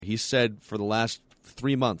He said for the last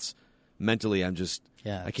 3 months, mentally, I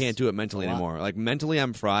can't do it mentally anymore. Like, mentally,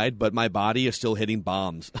 I'm fried, but my body is still hitting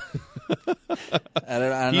bombs. I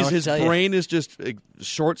don't know His brain is just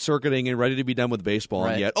short-circuiting and ready to be done with baseball,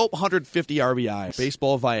 and yet, 150 RBI.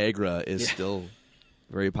 Baseball Viagra is still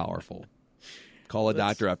very powerful. Call a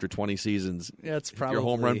doctor after 20 seasons. Yeah, it's probably your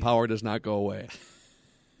home run power does not go away.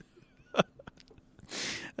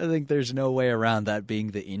 I think there's no way around that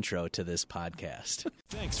being the intro to this podcast.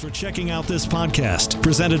 Thanks for checking out this podcast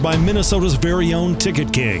presented by Minnesota's very own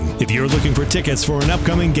Ticket King. If you're looking for tickets for an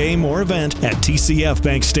upcoming game or event at TCF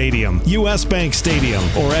Bank Stadium, US Bank Stadium,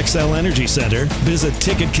 or XL Energy Center, visit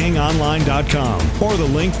TicketKingOnline.com or the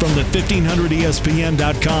link from the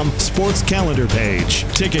 1500ESPN.com sports calendar page.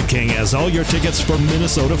 Ticket King has all your tickets for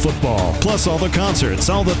Minnesota football, plus all the concerts,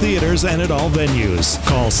 all the theaters, and at all venues.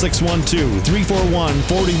 Call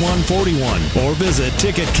 612-341-4141 or visit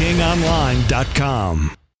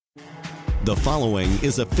TicketKingOnline.com. The following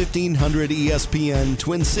is a 1500 ESPN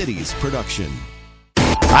Twin Cities production.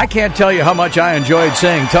 I can't tell you how much I enjoyed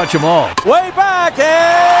saying touch 'em all. Way back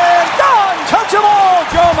and done! Touch 'em all,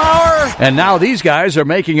 Joe Mauer! And now these guys are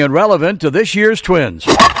making it relevant to this year's Twins.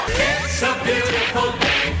 It's a beautiful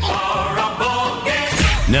day for a ball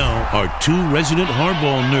game. Now, our two resident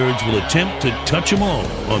hardball nerds will attempt to touch 'em all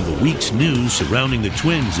on the week's news surrounding the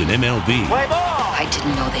Twins in MLB. Play ball! I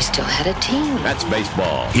didn't know they still had a team. That's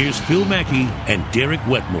baseball. Here's Phil Mackey and Derek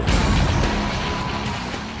Wetmore.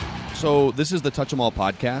 So this is the Touch 'Em All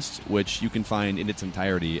podcast, which you can find in its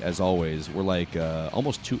entirety, as always. We're like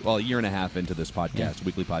almost a year and a half into this podcast,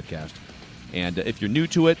 weekly podcast. And if you're new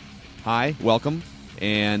to it, hi, welcome.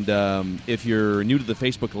 And if you're new to the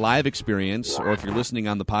Facebook Live experience, or if you're listening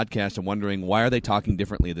on the podcast and wondering why are they talking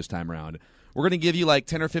differently this time around, we're going to give you like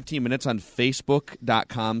 10 or 15 minutes on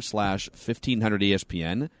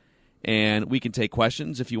Facebook.com/1500ESPN. And we can take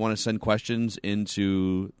questions if you want to send questions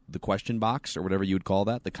into the question box or whatever you would call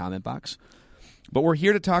that, the comment box. But we're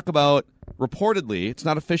here to talk about, reportedly, it's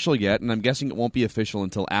not official yet, and I'm guessing it won't be official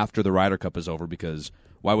until after the Ryder Cup is over, because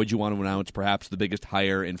why would you want to announce perhaps the biggest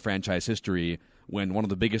hire in franchise history when one of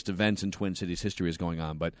the biggest events in Twin Cities history is going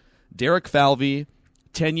on? But Derek Falvey,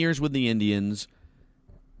 10 years with the Indians,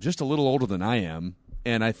 just a little older than I am,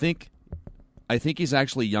 and I think he's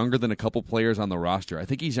actually younger than a couple players on the roster. I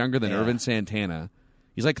think he's younger than Irvin Santana.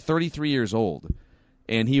 He's like 33 years old,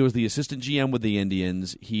 and he was the assistant GM with the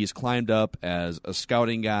Indians. He's climbed up as a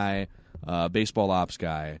scouting guy, baseball ops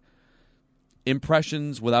guy.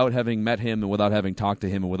 Impressions without having met him and without having talked to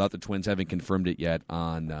him and without the Twins having confirmed it yet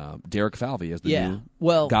on Derek Falvey as the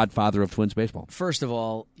new godfather of Twins baseball. First of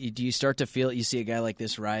all, do you start to feel, you see a guy like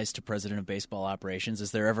this rise to president of baseball operations,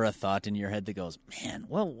 is there ever a thought in your head that goes, man,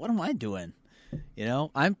 well, what am I doing? You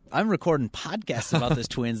know, I'm recording podcasts about this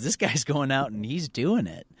Twins. This guy's going out and he's doing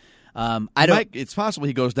it. It's possible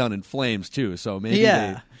he goes down in flames too. So maybe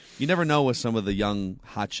you never know with some of the young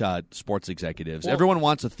hotshot sports executives. Well, everyone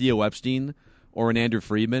wants a Theo Epstein or an Andrew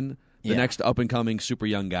Friedman, the next up and coming super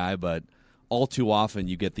young guy, but all too often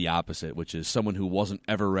you get the opposite, which is someone who wasn't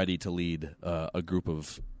ever ready to lead a group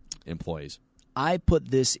of employees. I put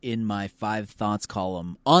this in my 5 thoughts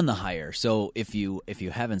column on the hire. So if you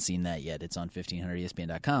haven't seen that yet, it's on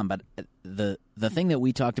 1500ESPN.com. But the thing that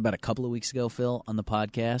we talked about a couple of weeks ago, Phil, on the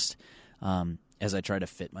podcast, as I try to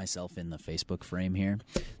fit myself in the Facebook frame here,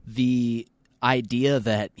 the idea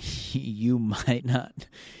that you might not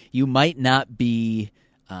be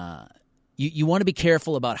you want to be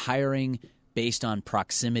careful about hiring based on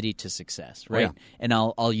proximity to success, right? Oh, yeah. And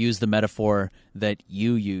I'll use the metaphor that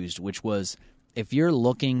you used, which was, if you're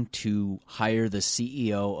looking to hire the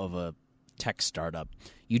CEO of a tech startup,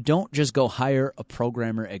 you don't just go hire a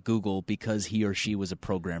programmer at Google because he or she was a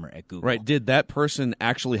programmer at Google. Right. Did that person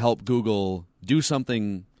actually help Google do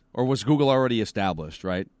something, or was Google already established,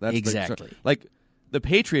 right? That's exactly. Like, the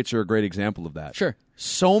Patriots are a great example of that. Sure.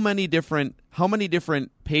 How many different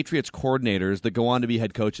Patriots coordinators that go on to be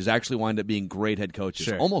head coaches actually wind up being great head coaches?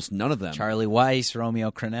 Sure. Almost none of them. Charlie Weiss, Romeo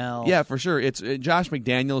Crennel. Yeah, for sure. It's Josh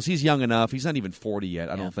McDaniels. He's young enough. He's not even 40 yet,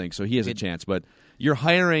 I don't think, so he has a chance. But you're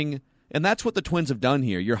hiring, and that's what the Twins have done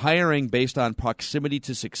here. You're hiring based on proximity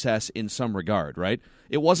to success in some regard, right?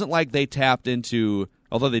 It wasn't like they tapped into,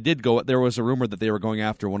 although they did go, there was a rumor that they were going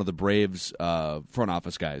after one of the Braves front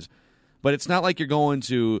office guys. But it's not like you're going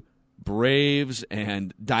to Braves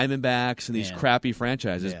and Diamondbacks and these crappy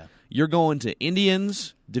franchises. Yeah. You're going to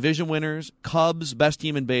Indians, division winners, Cubs, best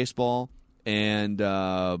team in baseball, and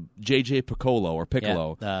J.J. Piccolo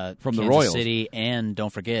from the Royals. Kansas City, and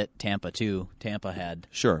don't forget Tampa too. Tampa had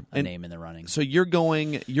a name in the running. So you're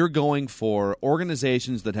going for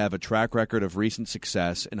organizations that have a track record of recent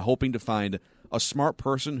success and hoping to find a smart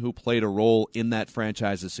person who played a role in that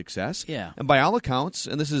franchise's success. Yeah. And by all accounts,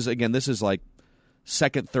 and this is like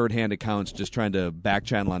second, third-hand accounts just trying to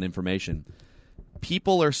back-channel on information,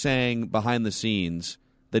 people are saying behind the scenes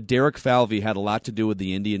that Derek Falvey had a lot to do with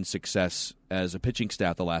the Indians' success as a pitching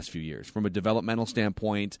staff the last few years, from a developmental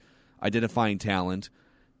standpoint, identifying talent.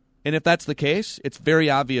 And if that's the case, it's very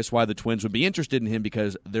obvious why the Twins would be interested in him,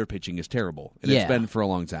 because their pitching is terrible. And it's been for a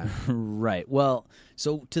long time. Right. Well,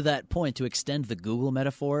 so to that point, to extend the Google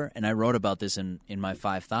metaphor, and I wrote about this in my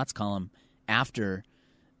 5 Thoughts column after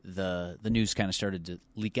the news kind of started to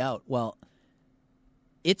leak out. Well,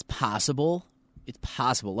 it's possible. It's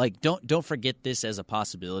possible. Like, don't forget this as a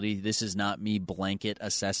possibility. This is not me blanket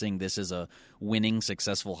assessing this as a winning,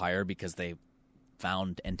 successful hire because they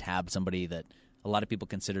found and tabbed somebody that a lot of people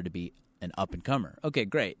consider to be an up-and-comer. Okay,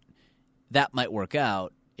 great. That might work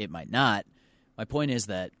out. It might not. My point is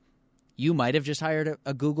that you might have just hired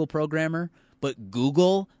a Google programmer, but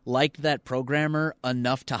Google liked that programmer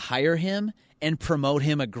enough to hire him and promote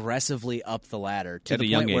him aggressively up the ladder to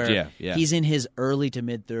the point where he's in his early to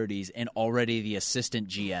mid-30s and already the assistant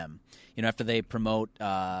GM. You know, after they promote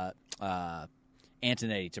Antonetti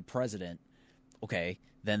to president, okay,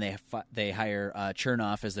 then they hire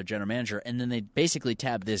Chernoff as their general manager, and then they basically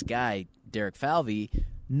tab this guy, Derek Falvey,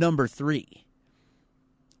 number 3.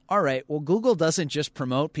 All right, well, Google doesn't just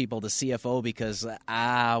promote people to CFO because,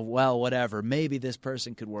 whatever, maybe this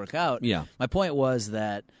person could work out. Yeah. My point was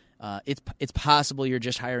that it's possible you're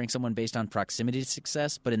just hiring someone based on proximity to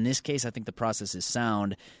success, but in this case, I think the process is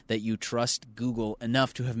sound that you trust Google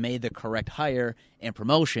enough to have made the correct hire and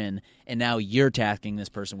promotion, and now you're tasking this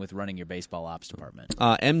person with running your baseball ops department.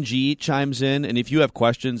 MG chimes in, and if you have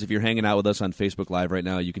questions, if you're hanging out with us on Facebook Live right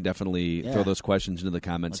now, you can definitely throw those questions into the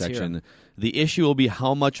comment section. The issue will be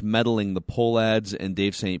how much meddling the Pohlads and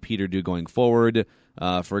Dave St. Peter do going forward.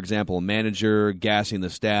 For example, manager, gassing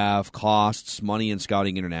the staff, costs, money in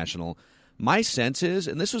scouting international. My sense is,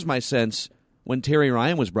 and this was my sense when Terry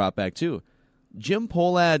Ryan was brought back too, Jim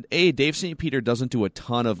Pohlad, Dave St. Peter doesn't do a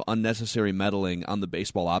ton of unnecessary meddling on the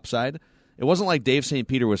baseball ops side. It wasn't like Dave St.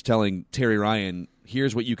 Peter was telling Terry Ryan,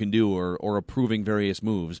 here's what you can do, or approving various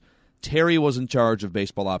moves. Terry was in charge of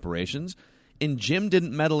baseball operations, and Jim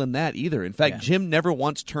didn't meddle in that either. In fact, Jim never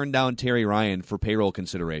once turned down Terry Ryan for payroll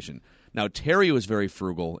consideration. Now, Terry was very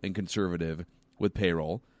frugal and conservative with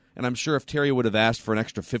payroll, and I'm sure if Terry would have asked for an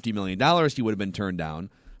extra $50 million, he would have been turned down,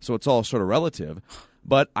 so it's all sort of relative.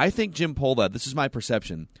 But I think Jim Pohlad, this is my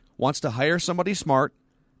perception, wants to hire somebody smart,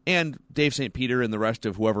 and Dave St. Peter and the rest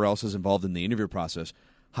of whoever else is involved in the interview process,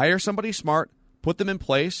 hire somebody smart, put them in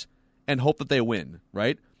place, and hope that they win,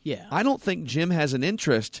 right? Yeah. I don't think Jim has an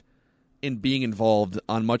interest in being involved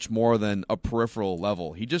on much more than a peripheral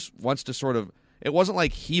level. He just wants to sort of... It wasn't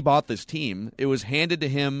like he bought this team. It was handed to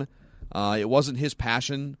him. It wasn't his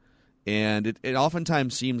passion. And it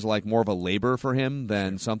oftentimes seems like more of a labor for him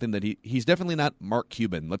than something that he's definitely not Mark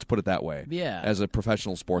Cuban, let's put it that way, as a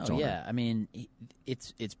professional sports owner. Yeah, I mean,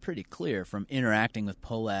 it's pretty clear from interacting with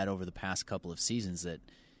Pohlad over the past couple of seasons that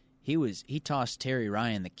he tossed Terry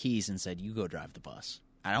Ryan the keys and said, you go drive the bus.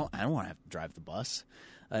 I don't want to have to drive the bus.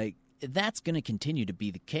 Like, that's going to continue to be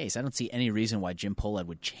the case. I don't see any reason why Jim Pohlad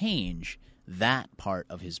would change that part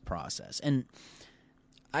of his process. And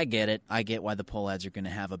I get it. I get why the Pohlads are going to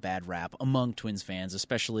have a bad rap among Twins fans,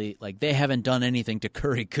 especially, like, they haven't done anything to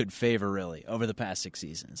curry good favor, really, over the past 6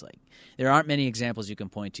 seasons. Like, there aren't many examples you can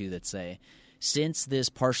point to that say, since this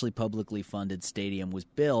partially publicly funded stadium was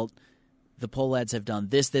built, the Pohlads have done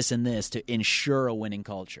this, this, and this to ensure a winning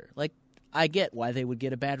culture. Like, I get why they would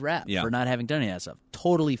get a bad rap for not having done any of that stuff.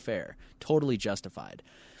 Totally fair. Totally justified.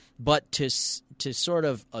 But to sort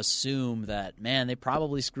of assume that, man, they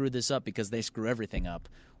probably screwed this up because they screw everything up,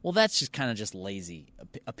 well, that's just kind of just lazy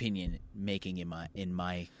opinion making in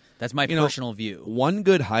my that's my personal view. One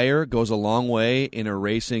good hire goes a long way in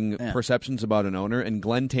erasing perceptions about an owner, and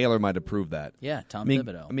Glenn Taylor might have proved that. Yeah,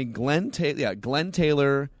 Thibodeau. I mean, Glenn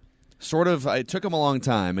Taylor sort of, it took him a long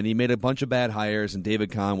time, and he made a bunch of bad hires, and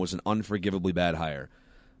David Kahn was an unforgivably bad hire.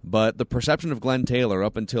 But the perception of Glenn Taylor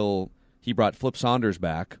up until he brought Flip Saunders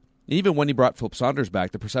back, even when he brought Flip Saunders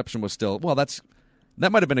back, the perception was still, well, that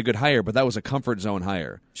might have been a good hire, but that was a comfort zone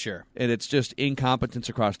hire. Sure. And it's just incompetence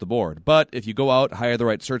across the board. But if you go out, hire the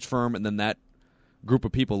right search firm, and then that group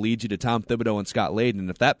of people leads you to Tom Thibodeau and Scott Layden, and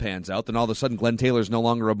if that pans out, then all of a sudden Glenn Taylor's no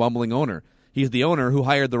longer a bumbling owner. He's the owner who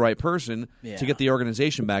hired the right person to get the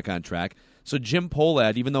organization back on track. So Jim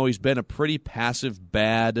Pohlad, even though he's been a pretty passive,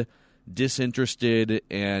 bad, disinterested,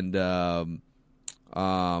 and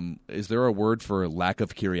is there a word for lack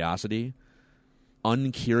of curiosity?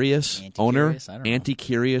 uncurious owner, Anti-curious? I don't know.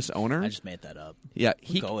 anti-curious owner. I just made that up. Yeah,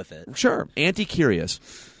 Go with it. Sure, anti-curious.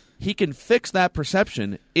 He can fix that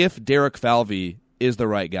perception if Derek Falvey is the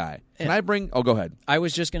right guy. Can I bring? Oh, go ahead. I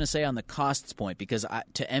was just going to say on the costs point, because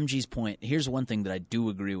to MG's point, here's one thing that I do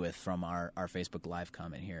agree with from our Facebook Live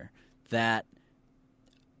comment here, that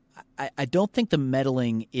I don't think the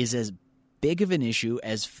meddling is as big of an issue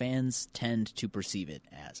as fans tend to perceive it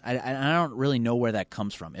as. I don't really know where that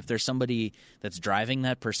comes from. If there's somebody that's driving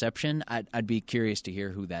that perception, I'd be curious to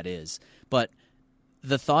hear who that is. But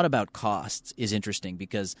the thought about costs is interesting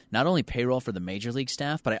because not only payroll for the major league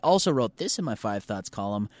staff, but I also wrote this in my 5 thoughts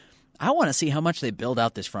column. I want to see how much they build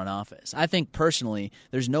out this front office. I think personally,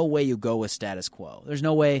 there's no way you go with status quo. There's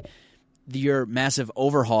no way your massive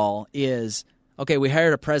overhaul is, okay, we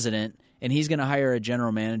hired a president, and he's going to hire a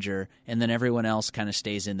general manager, and then everyone else kind of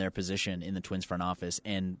stays in their position in the Twins front office,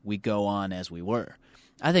 and we go on as we were.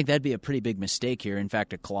 I think that'd be a pretty big mistake here. In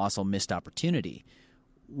fact, a colossal missed opportunity.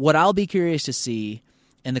 What I'll be curious to see,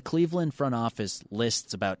 and the Cleveland front office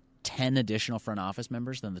lists about 10 additional front office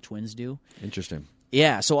members than the Twins do. Interesting.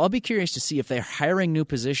 Yeah, so I'll be curious to see if they're hiring new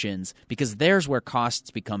positions, because there's where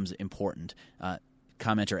costs becomes important.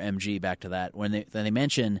 Commenter MG, back to that, when they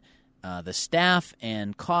mention the staff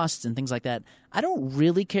and costs and things like that. I don't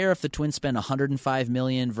really care if the Twins spend $105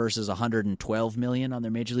 million versus $112 million on their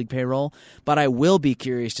major league payroll, but I will be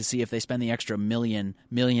curious to see if they spend the extra $1.5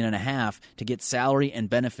 million to get salary and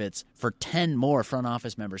benefits for 10 more front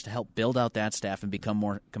office members to help build out that staff and become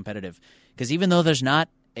more competitive. Because even though there's not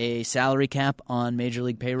a salary cap on major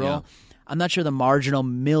league payroll, I'm not sure the marginal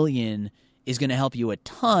million is going to help you a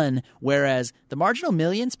ton, whereas the marginal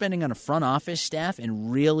million spending on a front office staff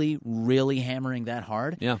and really, really hammering that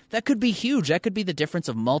hard, that could be huge. That could be the difference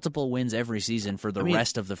of multiple wins every season for the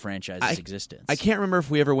rest of the franchise's existence. I can't remember if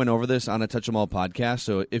we ever went over this on a Touch 'Em All podcast,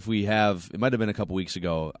 so if we have, it might have been a couple weeks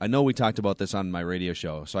ago. I know we talked about this on my radio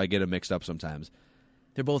show, so I get it mixed up sometimes.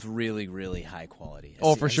 They're both really, really high quality.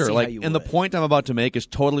 For sure. And the point I'm about to make is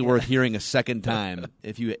totally worth hearing a second time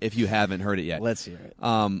if you haven't heard it yet. Let's hear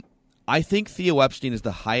it. I think Theo Epstein is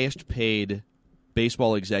the highest paid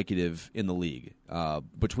baseball executive in the league,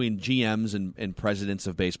 between GMs and presidents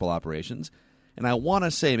of baseball operations. And I want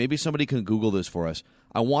to say, maybe somebody can Google this for us,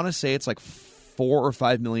 I want to say it's like $4 or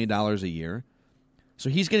 $5 million a year. So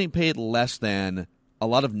he's getting paid less than a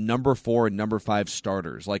lot of number 4 and number 5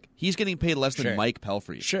 starters. Like, he's getting paid less than Mike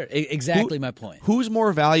Pelfrey. Sure, exactly my point. Who's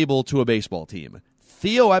more valuable to a baseball team,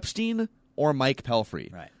 Theo Epstein or Mike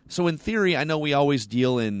Pelfrey? Right. So in theory, I know we always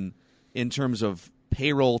deal in terms of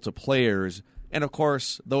payroll to players, and of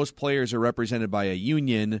course, those players are represented by a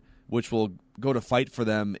union, which will go to fight for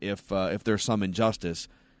them if there's some injustice.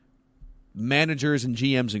 Managers and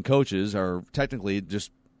GMs and coaches are technically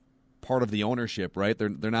just part of the ownership, right? They're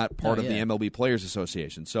not part of the MLB Players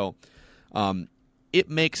Association. So it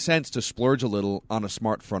makes sense to splurge a little on a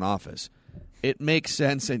smart front office. It makes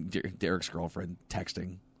sense, and Derek's girlfriend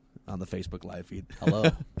texting on the Facebook Live feed. Hello.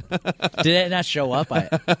 Did it not show up? I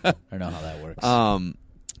don't know how that works.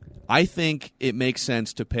 I think it makes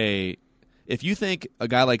sense to pay. If you think a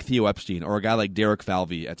guy like Theo Epstein or a guy like Derek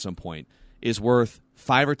Falvey at some point is worth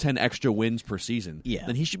 5 or 10 extra wins per season,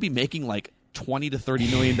 then he should be making like $20 to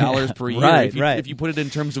 $30 million per year if you put it in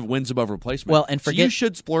terms of wins above replacement. Well, and so you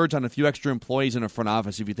should splurge on a few extra employees in a front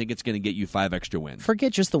office if you think it's going to get you 5 extra wins.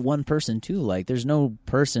 Forget just the one person, too. Like, there's no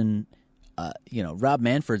person... Rob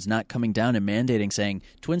Manfred's not coming down and mandating saying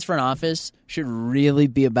Twins front office should really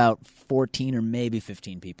be about 14 or maybe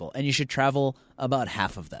 15 people, and you should travel about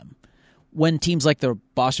half of them. When teams like the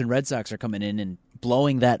Boston Red Sox are coming in and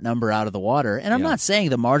blowing that number out of the water, and I'm not saying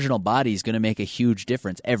the marginal body is going to make a huge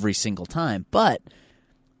difference every single time, but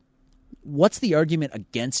what's the argument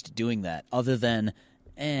against doing that other than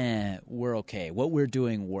we're okay. What we're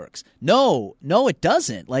doing works. No, it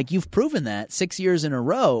doesn't. Like, you've proven that 6 years in a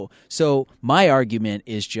row. So my argument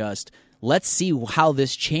is just, let's see how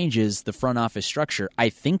this changes the front office structure. I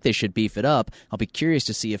think they should beef it up. I'll be curious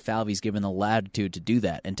to see if Falvey's given the latitude to do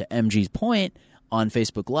that. And to MG's point on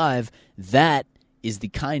Facebook Live, that is the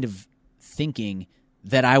kind of thinking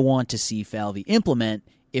that I want to see Falvey implement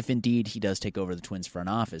if indeed he does take over the Twins front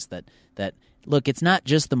office. That look, it's not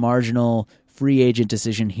just the marginal free agent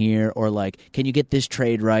decision here, or like, can you get this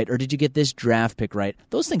trade right, or did you get this draft pick right?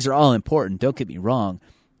 Those things are all important, don't get me wrong.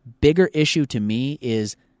 Bigger issue to me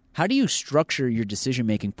is, how do you structure your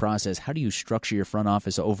decision-making process? How do you structure your front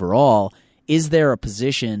office overall? Is there a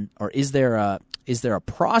position, or is there a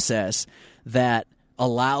process that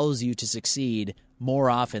allows you to succeed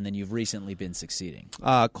more often than you've recently been succeeding.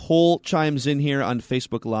 Cole chimes in here on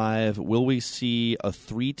Facebook Live. Will we see a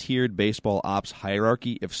 3-tiered baseball ops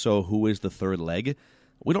hierarchy? If so, who is the third leg?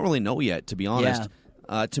 We don't really know yet, to be honest.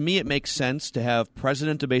 To me, it makes sense to have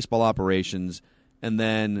president of baseball operations and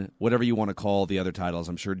then whatever you want to call the other titles.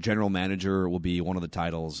 I'm sure general manager will be one of the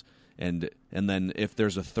titles. And then if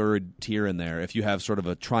there's a third tier in there, if you have sort of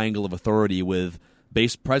a triangle of authority with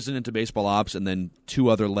president of baseball ops and then 2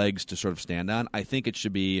 other legs to sort of stand on, I think it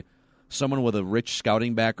should be someone with a rich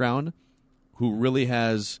scouting background who really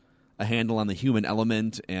has a handle on the human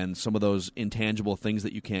element and some of those intangible things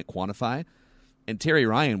that you can't quantify. And Terry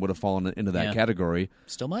Ryan would have fallen into that category.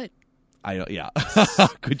 Still might. Yeah.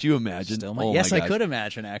 Could you imagine? Still might. Oh Yes, my I gosh. could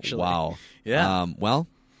imagine, actually. Wow. Yeah. Well,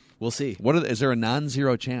 we'll see. Is there a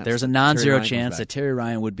non-zero chance? There's a that non-zero Terry Ryan chance comes that back? Terry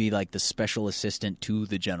Ryan would be like the special assistant to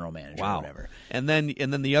the general manager or whatever. And then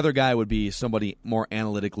the other guy would be somebody more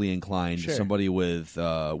analytically inclined, Sure. somebody with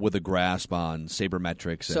a grasp on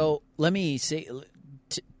sabermetrics. So let me say,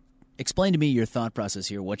 explain to me your thought process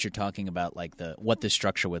here. What you're talking about, like what this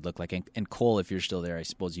structure would look like. And Cole, if you're still there, I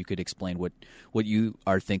suppose you could explain what you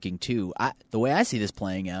are thinking too. The way I see this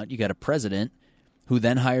playing out, you got a president who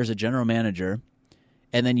then hires a general manager,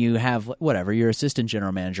 and then you have your assistant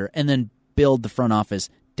general manager, and then build the front office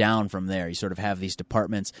down from there. You sort of have these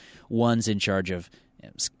departments. One's in charge of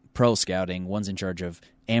pro scouting, one's in charge of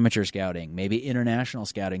amateur scouting, maybe international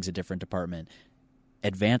scouting's a different department.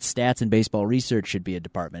 Advanced stats and baseball research should be a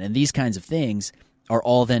department. And these kinds of things are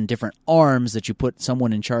all then different arms that you put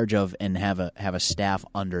someone in charge of and have a staff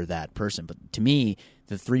under that person. But to me,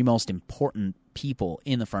 the 3 most important people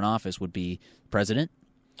in the front office would be the president,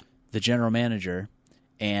 the general manager,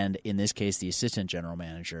 and in this case, the assistant general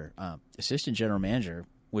manager. Assistant general manager,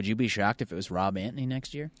 would you be shocked if it was Rob Antony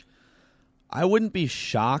next year? I wouldn't be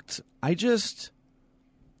shocked.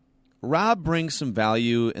 Rob brings some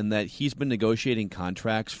value in that he's been negotiating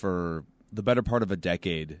contracts for the better part of a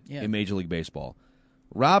decade in Major League Baseball.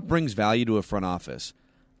 Rob brings value to a front office.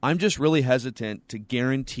 I'm just really hesitant to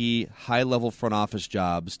guarantee high-level front office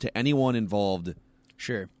jobs to anyone involved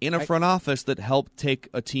in a front office that helped take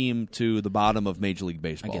a team to the bottom of Major League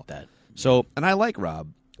Baseball. I get that. So, and I like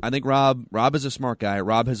Rob. I think Rob is a smart guy.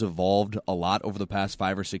 Rob has evolved a lot over the past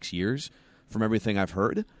 5 or 6 years from everything I've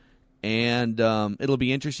heard. And it'll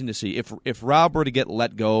be interesting to see. If Rob were to get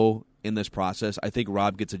let go in this process, I think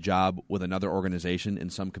Rob gets a job with another organization in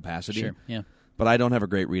some capacity. Sure, yeah. But I don't have a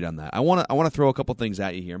great read on that. I want to throw a couple things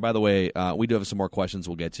at you here. And by the way, we do have some more questions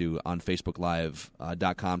we'll get to on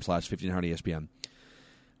FacebookLive.com/1500ESPN.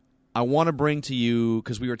 I want to bring to you,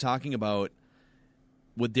 because we were talking about,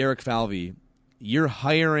 with Derek Falvey, you're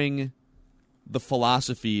hiring the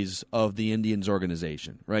philosophies of the Indians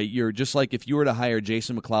organization, right? You're just like if you were to hire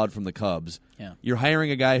Jason McLeod from the Cubs, you're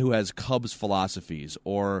hiring a guy who has Cubs philosophies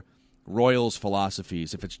or Royals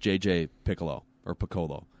philosophies if it's J.J. Piccolo or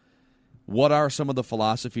Piccolo. What are some of the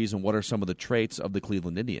philosophies and what are some of the traits of the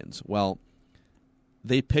Cleveland Indians? Well,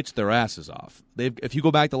 they pitched their asses off. If you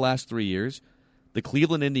go back the last 3 years, the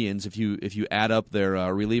Cleveland Indians, if you add up their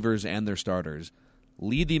relievers and their starters,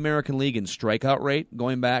 lead the American League in strikeout rate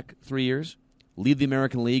going back 3 years, lead the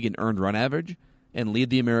American League in earned run average, and lead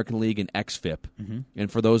the American League in xFIP. Mm-hmm.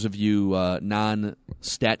 And for those of you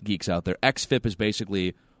non-stat geeks out there, xFIP is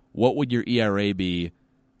basically what would your ERA be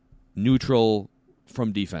neutral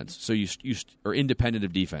from defense, so you or independent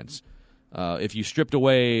of defense. If you stripped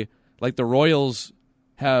away, like the Royals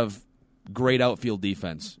have great outfield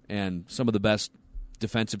defense and some of the best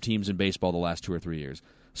defensive teams in baseball the last 2 or 3 years.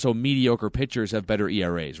 So mediocre pitchers have better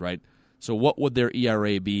ERAs, right? So what would their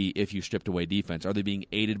ERA be if you stripped away defense? Are they being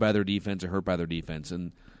aided by their defense or hurt by their defense?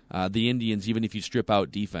 And the Indians, even if you strip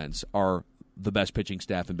out defense, are the best pitching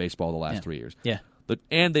staff in baseball the last 3 years. Yeah.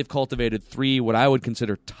 And they've cultivated 3 what I would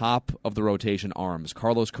consider top of the rotation arms: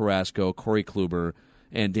 Carlos Carrasco, Corey Kluber,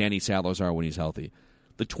 and Danny Salazar when he's healthy.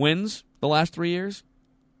 The Twins, the last 3 years,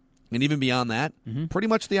 and even beyond that, pretty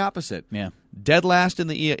much the opposite. Yeah. Dead last in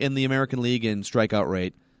the American League in strikeout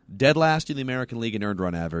rate, dead last in the American League in earned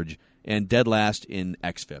run average, and dead last in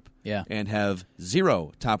xFIP. Yeah. And have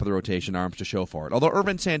 0 top of the rotation arms to show for it. Although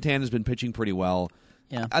Irvin Santana has been pitching pretty well.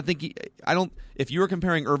 Yeah. I think if you were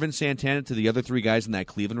comparing Irvin Santana to the other 3 guys in that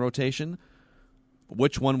Cleveland rotation,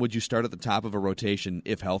 which one would you start at the top of a rotation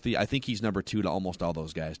if healthy? I think he's number 2 to almost all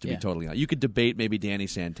those guys, to be totally honest. You could debate maybe Danny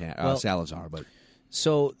Salazar, but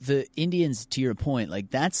so the Indians, to your point,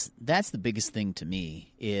 like that's the biggest thing to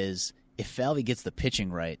me is if Falvey gets the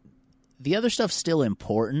pitching right, the other stuff's still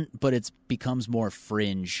important, but it becomes more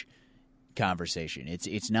fringe conversation.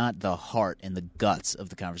 It's not the heart and the guts of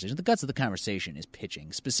the conversation. The guts of the conversation is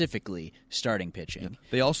pitching, specifically starting pitching. Yeah.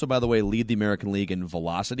 They also, by the way, lead the American League in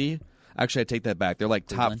velocity. Actually, I take that back. They're like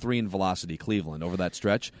top 3 in velocity, Cleveland, over that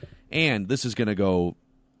stretch. And this is going to go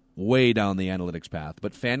way down the analytics path.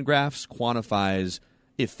 But Fangraphs quantifies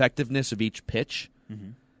effectiveness of each pitch,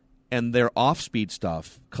 and their off-speed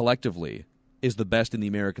stuff collectively is the best in the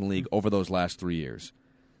American League over those last 3 years.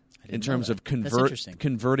 In terms of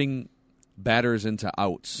converting batters into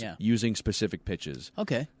outs using specific pitches.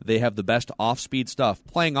 Okay. They have the best off-speed stuff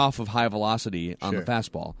playing off of high velocity on the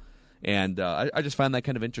fastball. And I just find that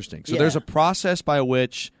kind of interesting. So there's a process by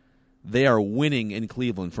which they are winning in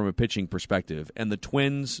Cleveland from a pitching perspective, and the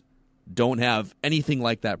Twins don't have anything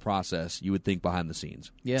like that process you would think behind the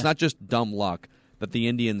scenes. Yeah. It's not just dumb luck that the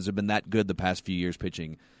Indians have been that good the past few years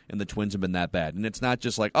pitching, and the Twins have been that bad. And it's not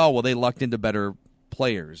just like, oh, well, they lucked into better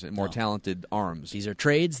players and more talented arms. These are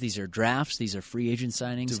trades, these are drafts, these are free agent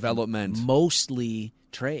signings. Development. Mostly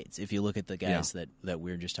trades, if you look at the guys that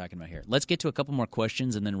we were just talking about here. Let's get to a couple more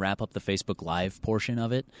questions and then wrap up the Facebook Live portion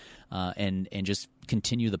of it and just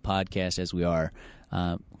continue the podcast as we are.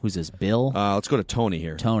 Who's this, Bill? Let's go to Tony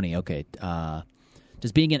here. Tony, okay.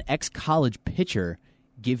 Does being an ex-college pitcher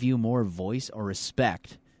give you more voice or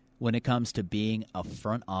respect when it comes to being a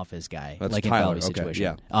front office guy? That's like Tyler. in Falvey's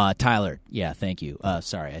situation? Yeah. Tyler, thank you.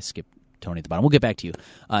 Sorry, I skipped Tony at the bottom. We'll get back to you.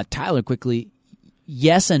 Tyler, quickly,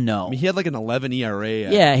 yes and no. I mean, he had like an 11 ERA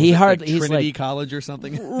at he's Trinity like, College or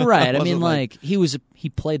something. Right. I mean, like he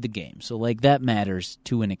played the game, so like that matters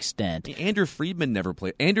to an extent. Andrew Friedman never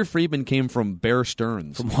played. Andrew Friedman came from Bear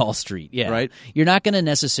Stearns. From Wall Street, yeah. Right? You're not going to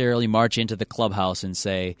necessarily march into the clubhouse and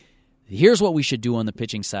say, here's what we should do on the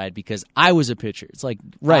pitching side because I was a pitcher. It's like,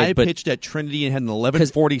 right. I pitched at Trinity and had an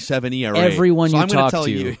 11.47 ERA. Everyone so you I'm gonna talk tell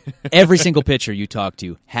to, you. every single pitcher you talk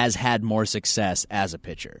to has had more success as a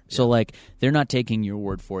pitcher. So, like, they're not taking your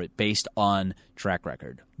word for it based on track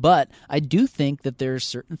record. But I do think that there's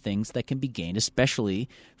certain things that can be gained, especially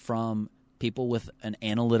from people with an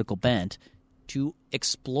analytical bent, to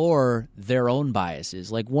explore their own biases.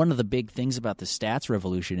 Like, one of the big things about the stats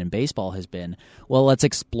revolution in baseball has been, well, let's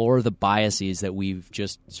explore the biases that we've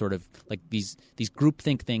just sort of, like, these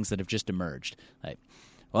groupthink things that have just emerged. Like,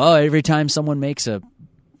 well, every time someone makes a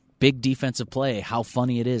big defensive play, how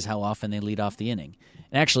funny it is how often they lead off the inning.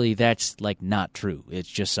 And actually, that's, like, not true. It's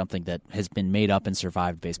just something that has been made up and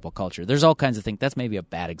survived baseball culture. There's all kinds of things. That's maybe a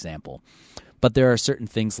bad example. But there are certain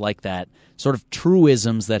things like that, sort of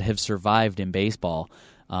truisms that have survived in baseball.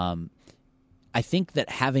 I think that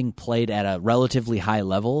having played at a relatively high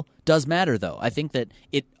level does matter, though. I think that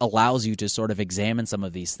it allows you to sort of examine some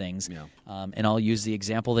of these things. Yeah. And I'll use the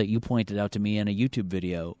example that you pointed out to me in a YouTube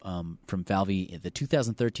video from Falvey at the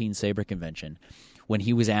 2013 SABR convention, when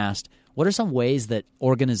he was asked, what are some ways that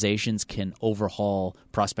organizations can overhaul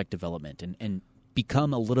prospect development and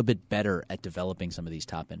become a little bit better at developing some of these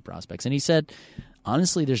top-end prospects? And he said,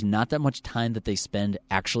 honestly, there's not that much time that they spend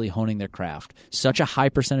actually honing their craft. Such a high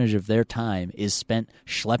percentage of their time is spent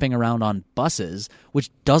schlepping around on buses, which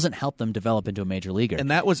doesn't help them develop into a major leaguer.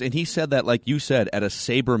 And he said that, like you said, at a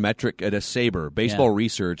SABR baseball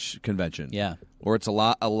research convention. Yeah. Or it's a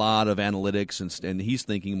lot of analytics, and he's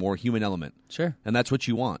thinking more human element. Sure. And that's what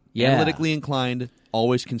you want. Yeah. Analytically inclined,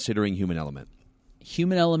 always considering human element.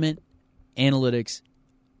 Human element, analytics,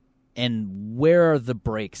 and where are the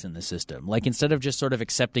breaks in the system? Like, instead of just sort of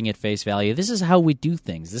accepting at face value, this is how we do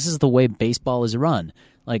things. This is the way baseball is run.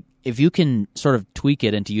 Like, if you can sort of tweak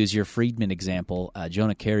it, and to use your Friedman example,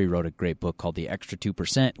 Jonah Carey wrote a great book called The Extra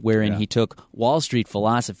 2%, wherein he took Wall Street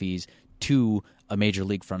philosophies to a major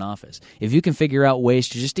league front office. If you can figure out ways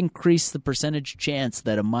to just increase the percentage chance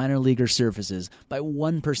that a minor leaguer surfaces by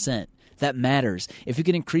 1%, that matters. If you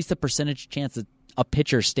can increase the percentage chance that a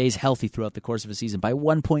pitcher stays healthy throughout the course of a season by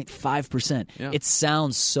 1.5%. Yeah. It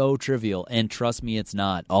sounds so trivial, and trust me, it's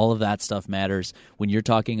not. All of that stuff matters when you're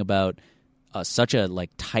talking about such a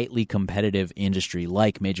tightly competitive industry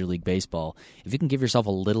like Major League Baseball. If you can give yourself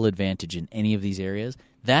a little advantage in any of these areas,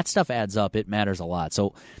 that stuff adds up. It matters a lot.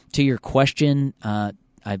 So to your question, I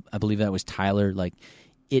believe that was Tyler,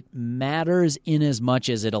 it matters in as much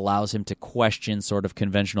as it allows him to question sort of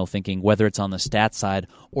conventional thinking, whether it's on the stats side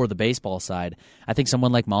or the baseball side. I think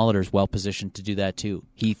someone like Molitor is well-positioned to do that too.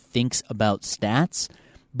 He thinks about stats,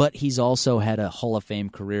 but he's also had a Hall of Fame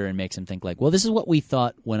career and makes him think well, this is what we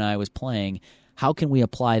thought when I was playing. How can we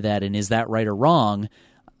apply that, and is that right or wrong?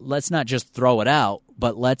 let's not just throw it out,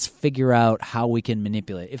 but let's figure out how we can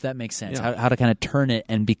manipulate, if that makes sense, how to kind of turn it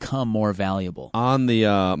and become more valuable. On the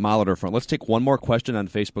Molitor front, let's take one more question on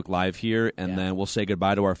Facebook Live here, and then we'll say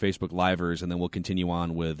goodbye to our Facebook Livers, and then we'll continue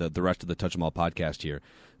on with the rest of the Touch 'Em All podcast here.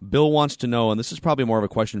 Bill wants to know, and this is probably more of a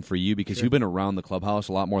question for you because you've been around the clubhouse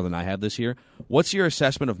a lot more than I have this year. What's your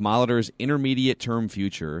assessment of Molitor's intermediate-term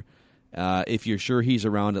future if you're sure he's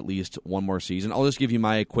around at least one more season? I'll just give you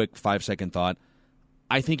my quick 5-second thought.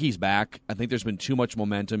 I think he's back. I think there's been too much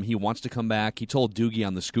momentum. He wants to come back. He told Doogie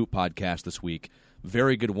on the Scoop podcast this week,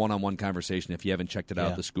 very good one-on-one conversation. If you haven't checked it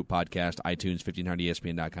out, the Scoop podcast, iTunes,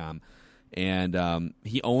 1500ESPN.com. And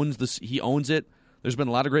he owns this. He owns it. There's been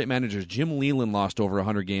a lot of great managers. Jim Leland lost over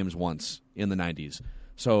 100 games once in the 90s.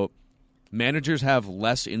 So managers have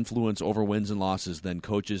less influence over wins and losses than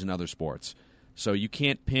coaches in other sports. So you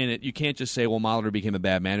can't pin it. You can't just say, "Well, Molitor became a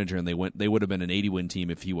bad manager and they would have been an 80-win team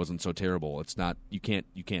if he wasn't so terrible." It's not. You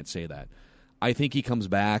can't say that. I think he comes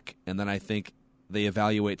back, and then I think they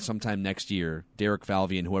evaluate sometime next year, Derek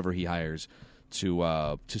Falvey and whoever he hires,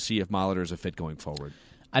 to see if Molitor is a fit going forward.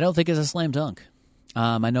 I don't think it's a slam dunk.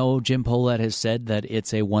 I know Jim Pohlad has said that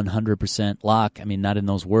it's a 100% lock. I mean, not in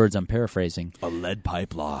those words. I'm paraphrasing. A lead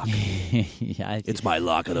pipe lock. It's my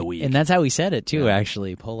lock of the week. And that's how he said it, too,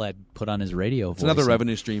 actually. Pohlad put on his radio voice. It's another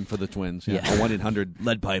revenue stream for the Twins. A 1-800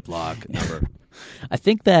 lead pipe lock number. I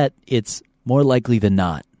think that it's more likely than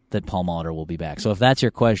not that Paul Molitor will be back. So if that's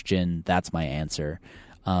your question, that's my answer.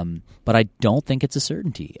 But I don't think it's a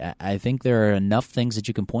certainty. I think there are enough things that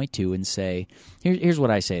you can point to and say, here's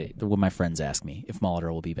what I say when my friends ask me if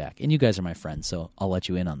Molitor will be back. And you guys are my friends, so I'll let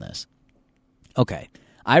you in on this. Okay,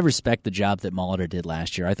 I respect the job that Molitor did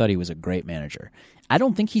last year. I thought he was a great manager. I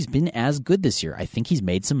don't think he's been as good this year. I think he's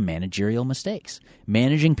made some managerial mistakes,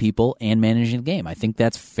 managing people and managing the game. I think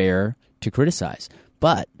that's fair to criticize.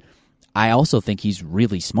 But I also think he's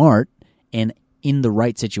really smart, and in the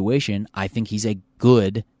right situation, I think he's a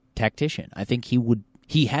good tactician. I think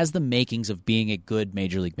he has the makings of being a good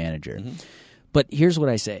major league manager. Mm-hmm. But here's what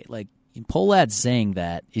I say. Like, Pohlad's saying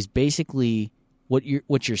that is basically what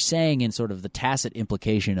you're saying in sort of the tacit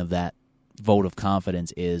implication of that vote of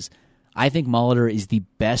confidence is, I think Molitor is the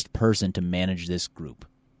best person to manage this group.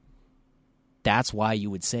 That's why you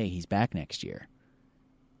would say he's back next year.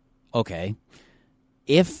 Okay.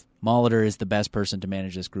 If Molitor is the best person to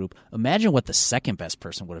manage this group, imagine what the second best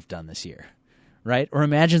person would have done this year, right? Or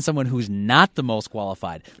imagine someone who's not the most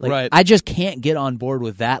qualified. Right. I just can't get on board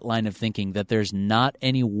with that line of thinking that there's not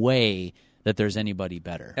any way that there's anybody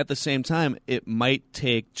better. At the same time, it might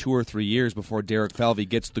take 2 or 3 years before Derek Falvey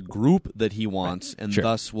gets the group that he wants, and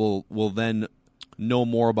thus will then know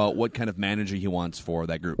more about what kind of manager he wants for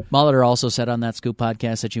that group. Molitor also said on that Scoop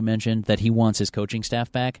podcast that you mentioned that he wants his coaching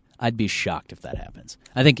staff back. I'd be shocked if that happens.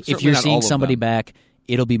 I think Certainly if you're not seeing all of somebody them. back,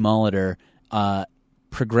 it'll be Molitor.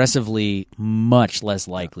 Progressively much less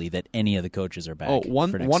likely that any of the coaches are back.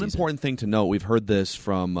 One for next season. important thing to note, we've heard this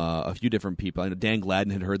from a few different people. I know Dan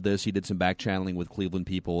Gladden had heard this. He did some back channeling with Cleveland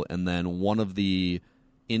people, and then one of the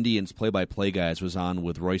Indians play-by-play guys was on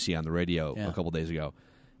with Royce on the radio a couple days ago.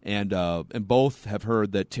 And both have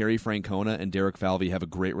heard that Terry Francona and Derek Falvey have a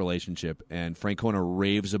great relationship, and Francona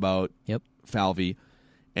raves about Falvey.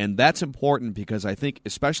 And that's important because I think,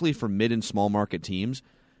 especially for mid and small market teams,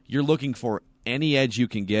 you're looking for any edge you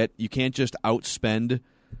can get. You can't just outspend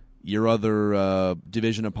your other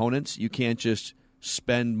division opponents. You can't just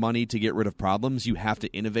spend money to get rid of problems. You have to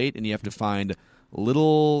innovate, and you have to find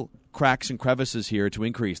little cracks and crevices here to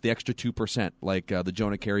increase the extra 2%, like the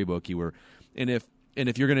Jonah Carey book you were. And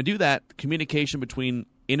if you're going to do that, communication between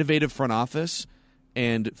innovative front office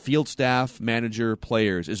and field staff, manager,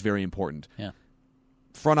 players is very important. Yeah.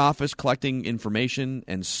 Front office collecting information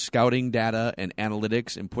and scouting data and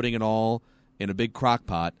analytics and putting it all in a big crock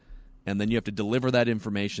pot, and then you have to deliver that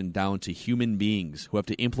information down to human beings who have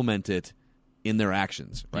to implement it in their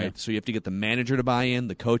actions, right? Yeah. So you have to get the manager to buy in,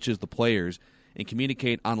 the coaches, the players, and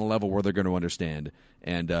communicate on a level where they're going to understand.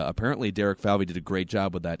 And apparently Derek Falvey did a great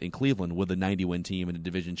job with that in Cleveland with a 90-win team and a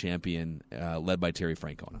division champion led by Terry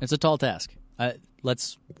Francona. It's a tall task.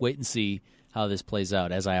 Let's wait and see how this plays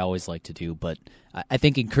out, as I always like to do. But I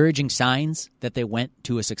think encouraging signs that they went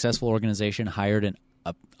to a successful organization, hired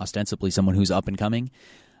ostensibly someone who's up and coming.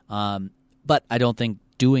 But I don't think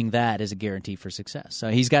doing that is a guarantee for success. So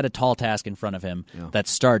he's got a tall task in front of him that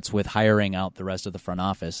starts with hiring out the rest of the front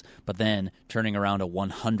office, but then turning around a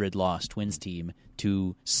 100-loss Twins team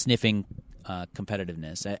to sniffing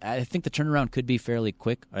competitiveness. I think the turnaround could be fairly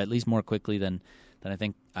quick, or at least more quickly than I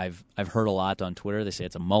think I've heard a lot on Twitter. They say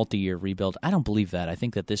it's a multi-year rebuild. I don't believe that. I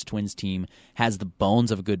think that this Twins team has the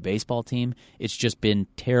bones of a good baseball team. It's just been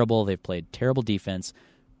terrible. They've played terrible defense,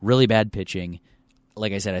 really bad pitching.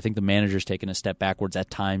 Like I said, I think the manager's taken a step backwards at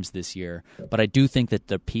times this year, but I do think that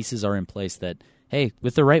the pieces are in place that, hey,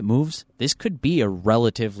 with the right moves, this could be a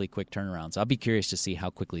relatively quick turnaround. So I'll be curious to see how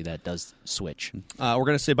quickly that does switch. We're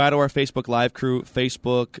going to say bye to our Facebook Live crew,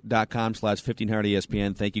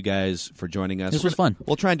 facebook.com/1500ESPN. Thank you guys for joining us. This was fun.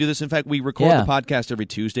 We'll try and do this. In fact, we record the podcast every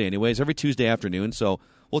Tuesday anyways, every Tuesday afternoon. So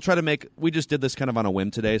we'll try to we just did this kind of on a whim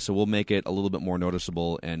today, so we'll make it a little bit more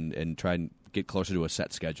noticeable and try and get closer to a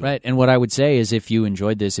set schedule. Right, and what I would say is if you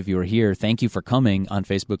enjoyed this, if you were here, thank you for coming on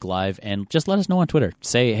Facebook Live, and just let us know on Twitter.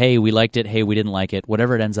 Say, hey, we liked it, hey, we didn't like it,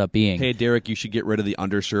 whatever it ends up being. Hey, Derek, you should get rid of the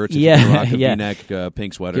undershirts. If you rock a V-neck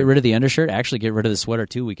pink sweater. Get rid of the undershirt. Actually, get rid of the sweater,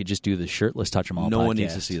 too. We could just do the shirtless Touch 'em All No podcast. one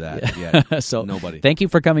needs to see that. Yeah. So nobody. Thank you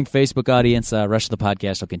for coming, Facebook audience. Rest of the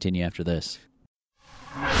podcast will continue after this.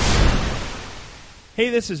 Hey,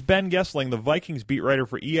 this is Ben Gessling, the Vikings beat writer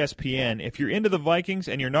for ESPN. If you're into the Vikings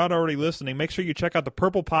and you're not already listening, make sure you check out the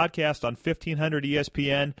Purple Podcast on 1500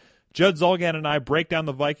 ESPN. Judd Zolgan and I break down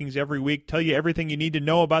the Vikings every week, tell you everything you need to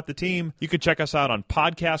know about the team. You can check us out on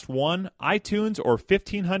Podcast One, iTunes, or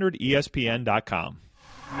 1500ESPN.com.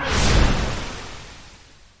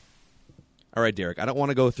 All right, Derek, I don't want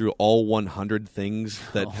to go through all 100 things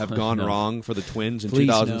that have gone wrong for the Twins in Please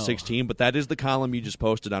 2016, but that is the column you just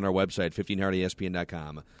posted on our website,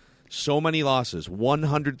 1500ESPN.com. So many losses,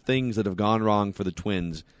 100 things that have gone wrong for the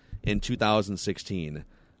Twins in 2016.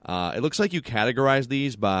 It looks like you categorize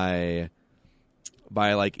these by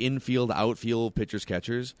like infield, outfield, pitchers,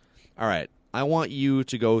 catchers. All right, I want you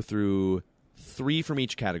to go through 3 from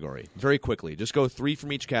each category very quickly. Just go 3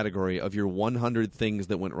 from each category of your 100 things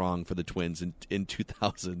that went wrong for the Twins in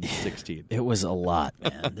 2016. It was a lot,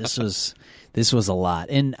 man. This was a lot.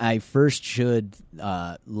 And I first should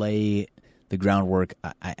lay the groundwork.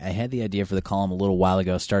 I had the idea for the column a little while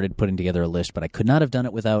ago, started putting together a list, but I could not have done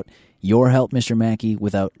it without your help, Mr. Mackey,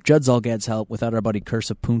 without Judd Zolgad's help, without our buddy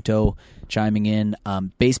Cursa Punto chiming in.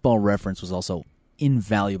 Baseball Reference was also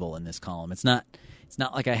invaluable in this column. It's not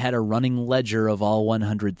like I had a running ledger of all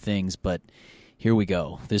 100 things, but here we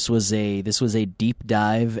go. This was a deep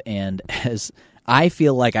dive, and as I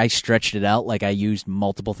feel like I stretched it out, like I used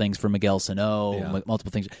multiple things for Miguel Sano, multiple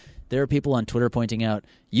things. There are people on Twitter pointing out,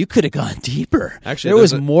 you could have gone deeper. Actually, there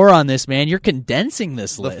was more on this, man. You're condensing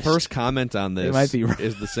this list. The first comment on this might be right.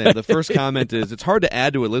 is the same. The first comment is, it's hard to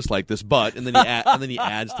add to a list like this, but, and then he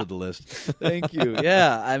adds to the list. Thank you.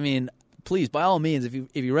 Yeah, I mean, please, by all means, if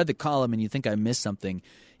you read the column and you think I missed something,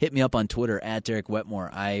 hit me up on Twitter at Derek Wetmore.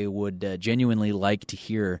 I would genuinely like to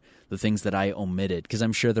hear the things that I omitted, because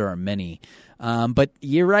I'm sure there are many. But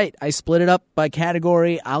you're right. I split it up by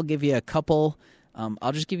category. I'll give you a couple.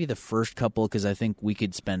 I'll just give you the first couple because I think we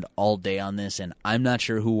could spend all day on this, and I'm not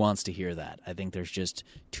sure who wants to hear that. I think there's just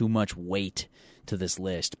too much weight to this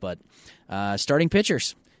list. But starting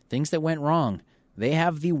pitchers, things that went wrong. They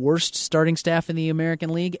have the worst starting staff in the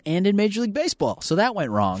American League and in Major League Baseball, so that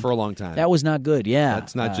went wrong. For a long time. That was not good, yeah.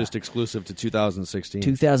 That's not just exclusive to 2016.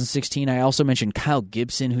 2016, I also mentioned Kyle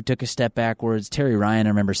Gibson, who took a step backwards. Terry Ryan, I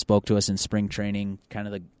remember, spoke to us in spring training, kind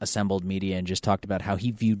of the assembled media, and just talked about how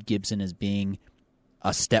he viewed Gibson as being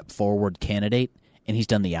a step forward candidate, and he's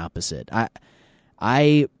done the opposite.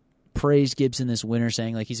 I praised Gibson this winter,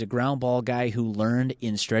 saying like he's a ground ball guy who learned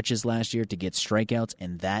in stretches last year to get strikeouts,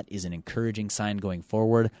 and that is an encouraging sign going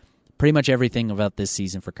forward. Pretty much everything about this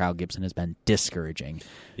season for Kyle Gibson has been discouraging.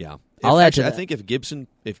 Yeah, I think if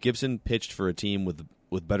Gibson pitched for a team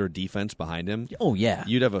with better defense behind him,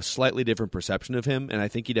 you'd have a slightly different perception of him, and I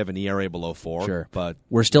think he'd have an ERA below 4. Sure, but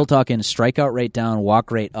we're still talking strikeout rate down, walk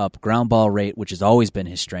rate up, ground ball rate, which has always been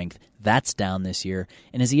his strength. That's down this year,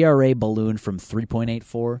 and his ERA ballooned from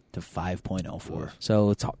 3.84 to 5.04. So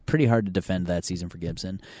it's pretty hard to defend that season for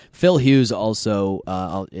Gibson. Phil Hughes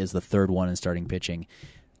also is the third one in starting pitching.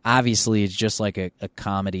 Obviously, it's just like a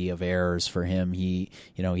comedy of errors for him. He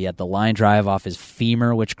had the line drive off his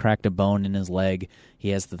femur, which cracked a bone in his leg.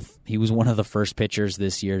 He was one of the first pitchers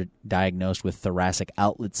this year diagnosed with thoracic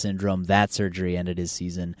outlet syndrome. That surgery ended his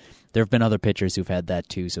season. There have been other pitchers who've had that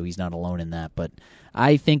too, so he's not alone in that. But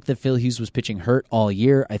I think that Phil Hughes was pitching hurt all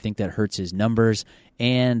year. I think that hurts his numbers,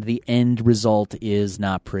 and the end result is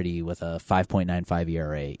not pretty with a 5.95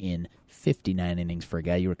 ERA in 59 innings for a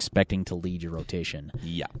guy you're expecting to lead your rotation.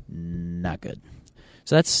 Yeah. Not good.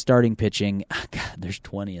 So that's starting pitching. God, there's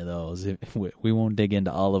 20 of those. We won't dig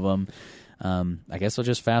into all of them. I guess we'll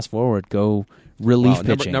just fast forward. Go relief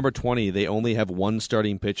pitching. Number 20, they only have one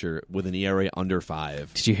starting pitcher with an ERA under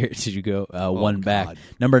 5. Did you go one back?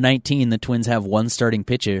 Number 19, the Twins have one starting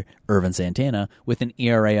pitcher, Irvin Santana, with an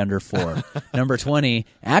ERA under 4. Number 20,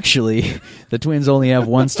 actually, the Twins only have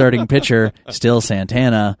one starting pitcher, still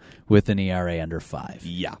Santana, with an ERA under 5.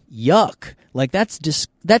 Yeah. Yuck. Like, that's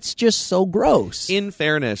just so gross. In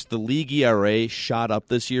fairness, the league ERA shot up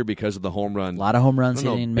this year because of the home run. A lot of home runs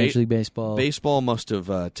hitting Major League Baseball. Baseball must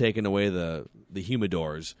have taken away the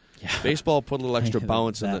humidors. Yeah. Baseball put a little extra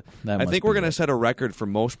bounce in the. I think we're going to set a record for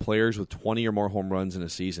most players with 20 or more home runs in a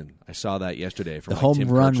season. I saw that yesterday from the home Tim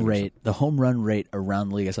run Kirchner. rate. The home run rate around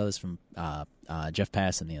the league. I saw this from Jeff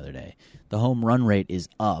Passan the other day. The home run rate is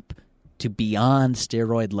up to beyond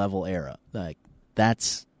steroid level era. Like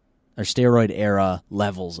that's our steroid era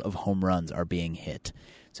levels of home runs are being hit.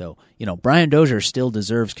 So Brian Dozier still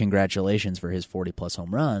deserves congratulations for his 40+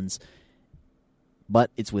 home runs. But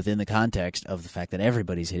it's within the context of the fact that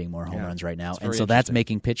everybody's hitting more home runs right now, and so that's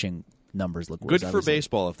making pitching numbers look worse. Good for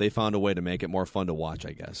baseball if they found a way to make it more fun to watch,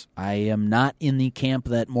 I guess. I am not in the camp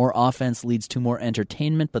that more offense leads to more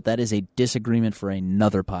entertainment, but that is a disagreement for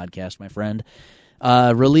another podcast, my friend.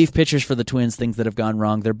 Relief pitchers for the Twins, things that have gone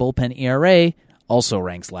wrong. Their bullpen ERA also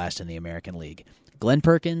ranks last in the American League. Glenn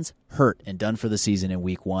Perkins, hurt and done for the season in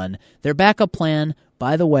Week 1. Their backup plan,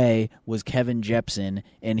 by the way, was Kevin Jepsen,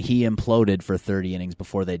 and he imploded for 30 innings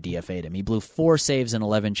before they DFA'd him. He blew 4 saves and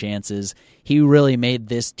 11 chances. He really made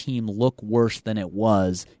this team look worse than it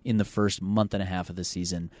was in the first month and a half of the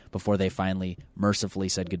season before they finally mercifully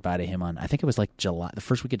said goodbye to him on, I think it was like July, the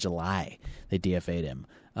first week of July, they DFA'd him.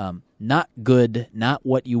 Not good, not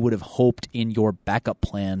what you would have hoped in your backup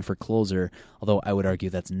plan for closer, although I would argue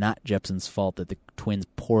that's not Jepsen's fault that the Twins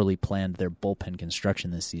poorly planned their bullpen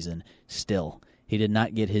construction this season. Still, he did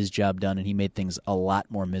not get his job done, and he made things a lot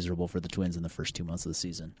more miserable for the Twins in the first 2 months of the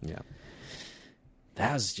season. Yeah.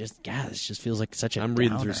 That was just, this just feels like such a I'm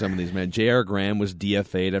reading through some of these, man. J.R. Graham was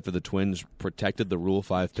DFA'd after the Twins protected the Rule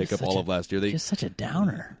 5 pickup all of last year. Just such a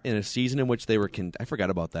downer. In a season in which they were, I forgot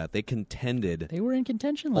about that. They contended. They were in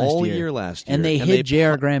contention last year. All year last year. And they hid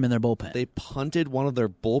J.R. Graham in their bullpen. They punted one of their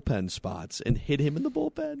bullpen spots and hid him in the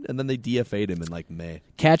bullpen, and then they DFA'd him in like May.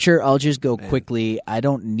 Catcher, I'll just go quickly. I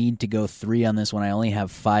don't need to go 3 on this one. I only have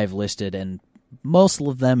 5 listed, and most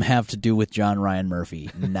of them have to do with John Ryan Murphy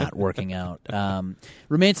not working out.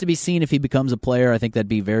 Remains to be seen if he becomes a player. I think that'd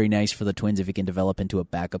be very nice for the Twins if he can develop into a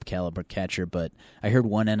backup caliber catcher. But I heard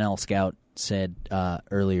one NL scout said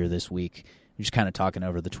earlier this week, just kind of talking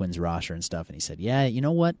over the Twins roster and stuff, and he said, yeah, you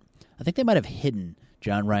know what? I think they might have hidden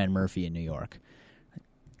John Ryan Murphy in New York.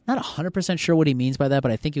 Not 100% sure what he means by that,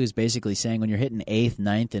 but I think he was basically saying when you're hitting 8th,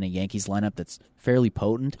 9th in a Yankees lineup that's fairly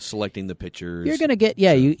potent, selecting the pitchers, you're gonna get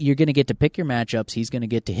you're gonna get to pick your matchups. He's gonna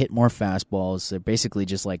get to hit more fastballs. They're basically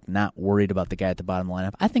just like not worried about the guy at the bottom of the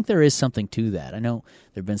lineup. I think there is something to that. I know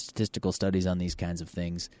there've been statistical studies on these kinds of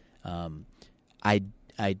things. I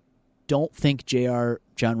don't think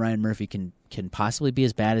John Ryan Murphy can possibly be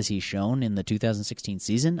as bad as he's shown in the 2016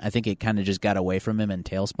 season. I think it kind of just got away from him and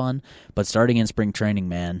tailspun. But starting in spring training,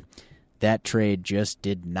 man, that trade just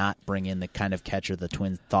did not bring in the kind of catcher the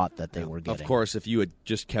Twins thought that they were getting. Of course, if you had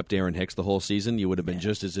just kept Aaron Hicks the whole season, you would have been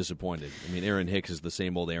just as disappointed. I mean, Aaron Hicks is the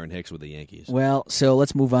same old Aaron Hicks with the Yankees. Well, so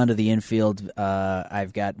let's move on to the infield.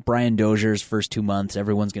 I've got Brian Dozier's first 2 months.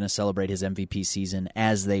 Everyone's going to celebrate his MVP season,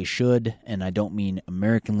 as they should. And I don't mean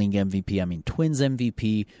American League MVP. I mean Twins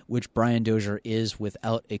MVP, which Brian Dozier is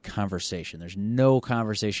without a conversation. There's no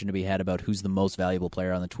conversation to be had about who's the most valuable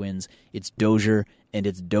player on the Twins. It's Dozier, and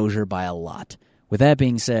it's Dozier by a lot. With that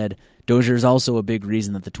being said, Dozier is also a big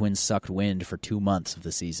reason that the Twins sucked wind for 2 months of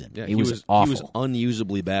the season. Yeah, he was awful. He was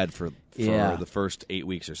unusably bad for the first 8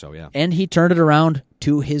 weeks or so, yeah. And he turned it around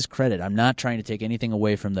to his credit. I'm not trying to take anything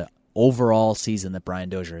away from the overall season that Brian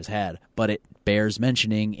Dozier has had, but it bears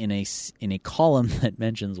mentioning in a column that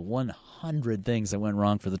mentions 100 things that went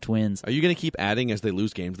wrong for the Twins. Are you going to keep adding as they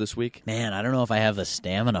lose games this week? Man, I don't know if I have the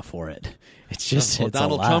stamina for it. It's just it's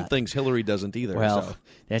Donald a lot. Trump thinks Hillary doesn't either. Well, so.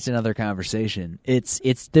 That's another conversation.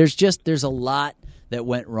 There's a lot that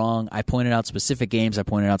went wrong. I pointed out specific games. I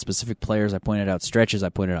pointed out specific players. I pointed out stretches. I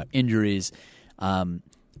pointed out injuries.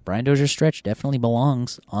 Brian Dozier's stretch definitely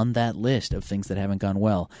belongs on that list of things that haven't gone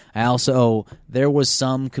well. There was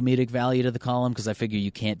some comedic value to the column because I figure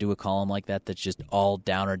you can't do a column like that that's just all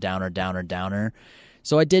downer, downer, downer, downer.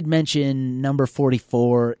 So I did mention number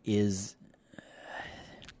 44 is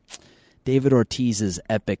David Ortiz's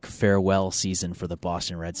epic farewell season for the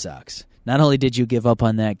Boston Red Sox. Not only did you give up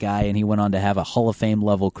on that guy and he went on to have a Hall of Fame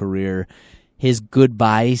level career, his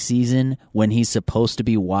goodbye season when he's supposed to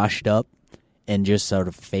be washed up and just sort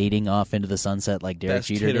of fading off into the sunset like Derek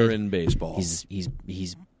Jeter did. Best hitter in baseball. He's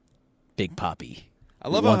Big Papi. I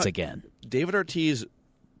love once again. David Ortiz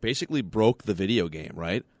basically broke the video game,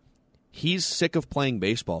 right? He's sick of playing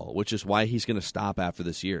baseball, which is why he's going to stop after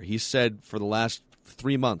this year. He said for the last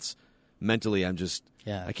 3 months, mentally, I'm just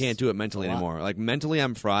Yeah, I can't do it mentally anymore. Like, mentally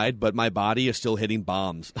I'm fried, but my body is still hitting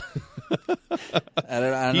bombs. I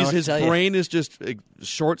don't know His brain is just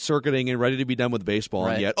short-circuiting and ready to be done with baseball,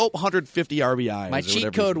 Right. and yet, 150 RBIs. My or cheat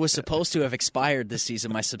whatever. code was supposed to have expired this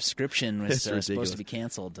season. My subscription was It's supposed ridiculous. to be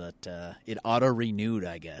canceled, but it auto-renewed,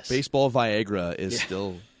 I guess. Baseball Viagra is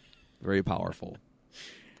still very powerful.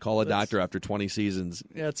 Call a doctor after 20 seasons.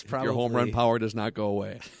 That's If your home run power does not go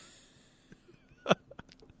away.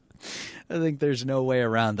 I think there's no way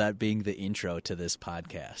around that being the intro to this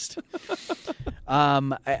podcast.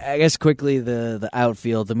 I guess quickly, the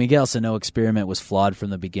outfield, the Miguel Sano experiment was flawed from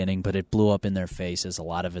the beginning, but it blew up in their face as a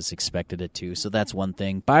lot of us expected it to. So that's one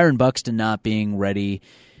thing. Byron Buxton not being ready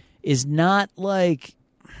is not like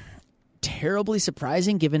terribly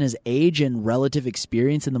surprising given his age and relative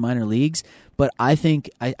experience in the minor leagues. But I think,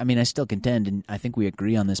 I still contend, and I think we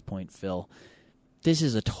agree on this point, Phil. This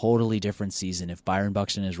is a totally different season if Byron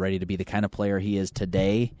Buxton is ready to be the kind of player he is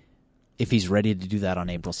today, if he's ready to do that on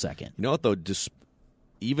April 2nd. You know what, though?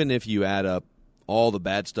 Even if you add up all the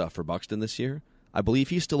bad stuff for Buxton this year, I believe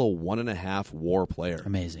he's still a 1.5 WAR player.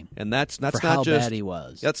 Amazing. And that's For not how just bad he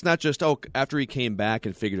was. That's not just after he came back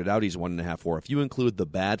and figured it out, he's 1.5 WAR. If you include the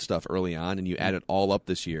bad stuff early on and you add it all up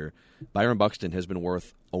this year, Byron Buxton has been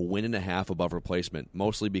worth a 1.5 above replacement,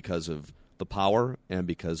 mostly because of the power and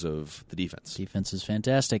because of the defense. Defense is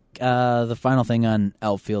fantastic. The final thing on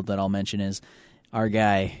outfield that I'll mention is our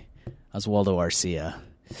guy, Oswaldo Arcia.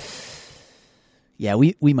 Yeah,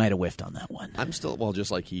 we might have whiffed on that one. I'm still, just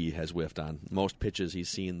like he has whiffed on most pitches he's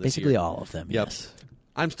seen this Basically year. all of them, Yep. yes.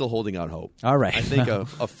 I'm still holding out hope. All right. I think a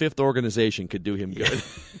fifth organization could do him good.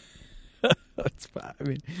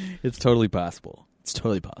 It's totally possible. It's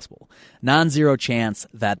totally possible. Non-zero chance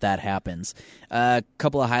that happens. A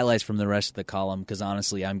couple of highlights from the rest of the column, because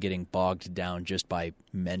honestly, I'm getting bogged down just by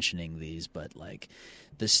mentioning these. But like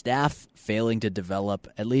the staff failing to develop,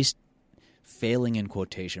 at least failing in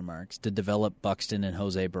quotation marks, to develop Buxton and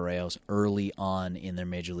Jose Barrios early on in their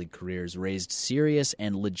major league careers raised serious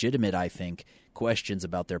and legitimate, I think, questions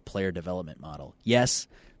about their player development model. Yes,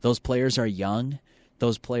 those players are young.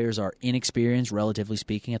 Those players are inexperienced, relatively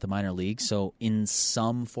speaking, at the minor leagues. So in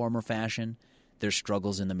some form or fashion, their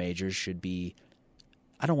struggles in the majors should be,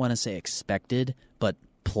 I don't want to say expected, but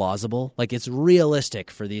plausible. Like, it's realistic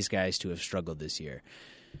for these guys to have struggled this year.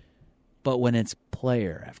 But when it's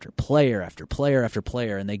player after player after player after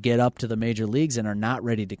player, and they get up to the major leagues and are not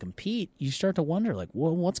ready to compete, you start to wonder, like,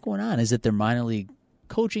 well, what's going on? Is it their minor league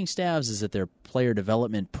coaching staffs? Is it their player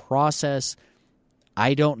development process?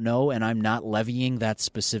 I don't know, and I'm not levying that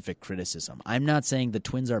specific criticism. I'm not saying the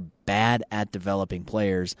Twins are bad at developing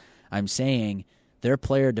players. I'm saying their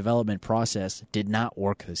player development process did not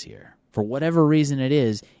work this year. For whatever reason it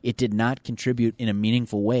is, it did not contribute in a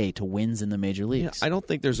meaningful way to wins in the major leagues. Yeah, I don't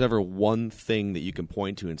think there's ever one thing that you can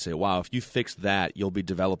point to and say, wow, if you fix that, you'll be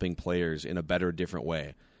developing players in a better, different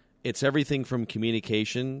way. It's everything from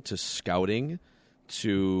communication to scouting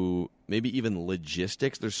to maybe even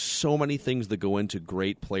logistics. There's so many things that go into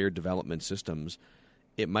great player development systems.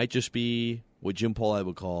 It might just be what Jim Pollard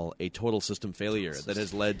would call a total system failure that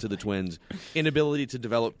has led to the Twins' inability to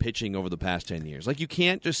develop pitching over the past 10 years. Like, you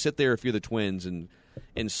can't just sit there if you're the Twins and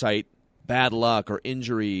cite bad luck or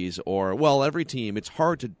injuries or, well, every team. It's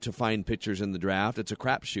hard to find pitchers in the draft. It's a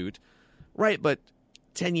crapshoot. Right, but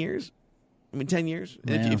 10 years? 10 years?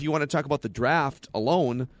 Yeah. And if you want to talk about the draft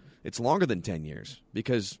alone, it's longer than 10 years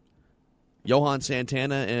because Johan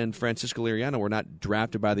Santana and Francisco Liriano were not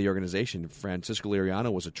drafted by the organization. Francisco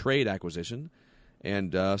Liriano was a trade acquisition,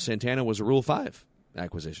 and Santana was a Rule 5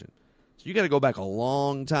 acquisition. So you got to go back a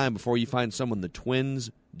long time before you find someone the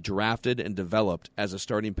Twins drafted and developed as a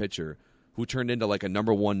starting pitcher who turned into like a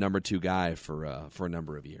number 1, number 2 guy for a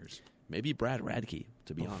number of years. Maybe Brad Radke,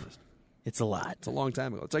 to be honest. It's a lot. It's a long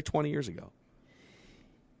time ago. It's like 20 years ago.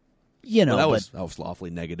 You know, that was awfully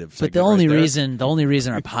negative. But the only reason our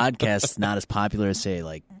podcast's not as popular as, say,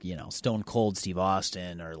 like, Stone Cold Steve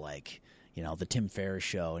Austin or like, the Tim Ferriss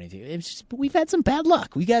show, anything. It's just, we've had some bad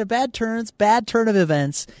luck. We got bad turn of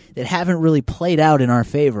events that haven't really played out in our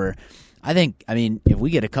favor. If we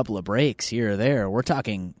get a couple of breaks here or there, we're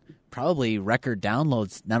talking probably record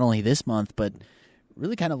downloads not only this month, but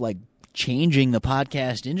really kind of like changing the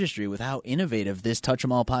podcast industry with how innovative this Touch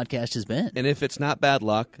 'Em All podcast has been. And if it's not bad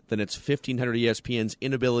luck, then it's 1500 ESPN's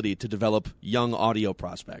inability to develop young audio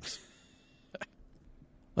prospects.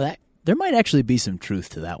 Well, there might actually be some truth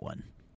to that one.